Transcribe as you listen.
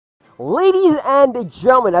Ladies and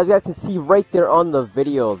gentlemen, as you guys can see right there on the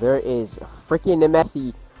video, there is freaking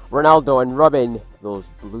Messi, Ronaldo, and Robin. Those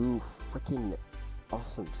blue freaking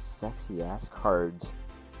awesome sexy ass cards.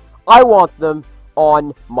 I want them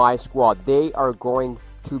on my squad. They are going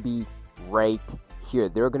to be right here.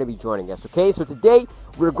 They're going to be joining us. Okay, so today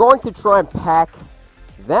we're going to try and pack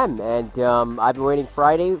them. And I've been waiting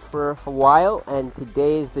Friday for a while, and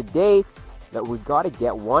today is the day that we got to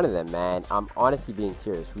get one of them, man. I'm honestly being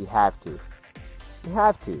serious. We have to. We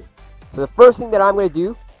have to. So the first thing that I'm going to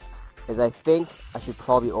do is I think I should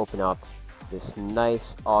probably open up this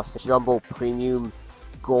nice, awesome jumbo premium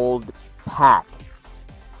gold pack.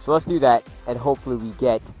 So let's do that, and hopefully we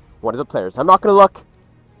get one of the players. I'm not going to look.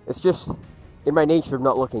 It's just in my nature of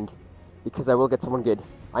not looking, because I will get someone good.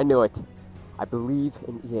 I know it. I believe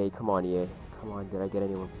in EA. Come on, EA. Come on, did I get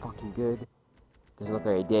anyone fucking good? Doesn't look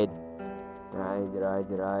like I did.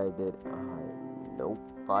 Nope,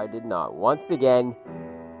 I did not. Once again,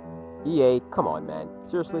 EA, come on, man.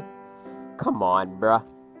 Seriously? Come on, bruh.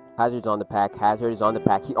 Hazard's on the pack. Hazard is on the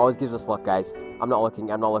pack. He always gives us luck, guys. I'm not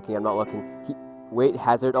looking. I'm not looking. I'm not looking. Wait,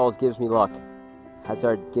 Hazard always gives me luck.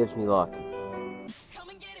 Hazard gives me luck.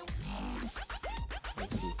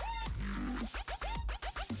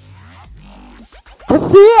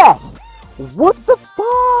 Casillas! What the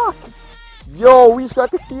fuck? Yo, we just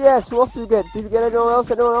got Casillas. Who else did we get? Did we get anyone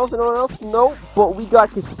else? Anyone else? Anyone else? No, but we got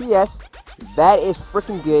Casillas. That is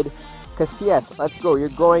freaking good. Casillas, let's go. You're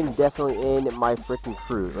going definitely in my freaking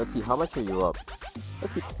crew. Let's see, how much are you up?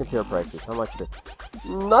 Let's see, compare prices. How much?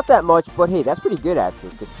 Not that much, but hey, that's pretty good actually.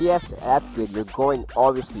 Casillas, that's good. You're going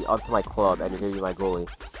obviously up to my club, and you're gonna be my goalie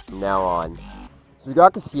from now on. So we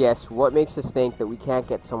got Casillas. What makes us think that we can't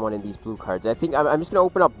get someone in these blue cards? I think I'm just gonna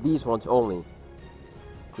open up these ones only.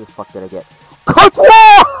 Who the fuck did I get?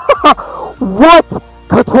 Courtois! What?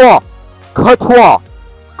 Courtois! Courtois!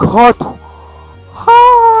 Courtois!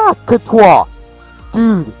 Ha! Courtois!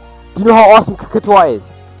 Dude, do you know how awesome Courtois is?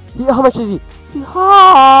 How much is he?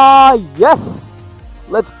 Ha! Yes!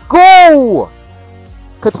 Let's go!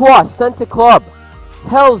 Courtois sent to club.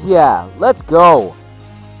 Hells yeah! Let's go!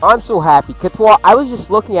 I'm so happy. Courtois, I was just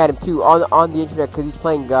looking at him too on the internet because he's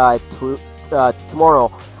playing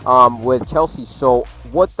tomorrow with Chelsea. So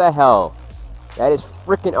what the hell? That is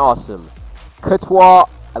freaking awesome. Courtois,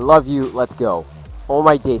 I love you. Let's go. Oh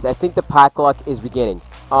my days. I think the pack luck is beginning.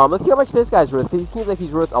 Let's see how much this guy's worth, because he seems like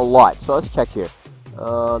he's worth a lot. So let's check here.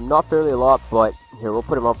 Not fairly a lot, but here, we'll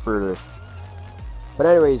put him up further. But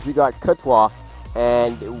anyways, we got Courtois,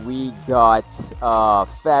 and we got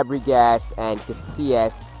Fabregas and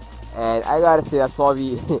Casillas. And I gotta say, that's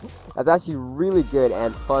probably that's actually really good.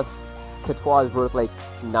 And plus, Courtois is worth like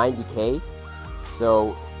 90k,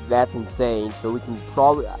 so that's insane. So we can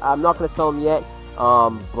probably, I'm not gonna sell him yet,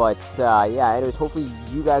 but yeah. Anyways, hopefully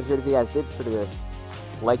you guys did. If you guys did, be sure to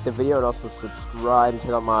like the video and also subscribe and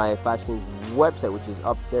check out my Flash Games website, which is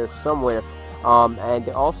up there somewhere. And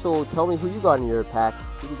also tell me who you got in your pack.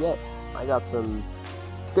 Who did you get? I got some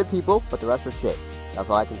good people, but the rest are shit. That's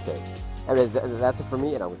all I can say. Anyway, that's it for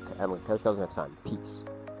me, and I'm gonna catch you guys next time. Peace.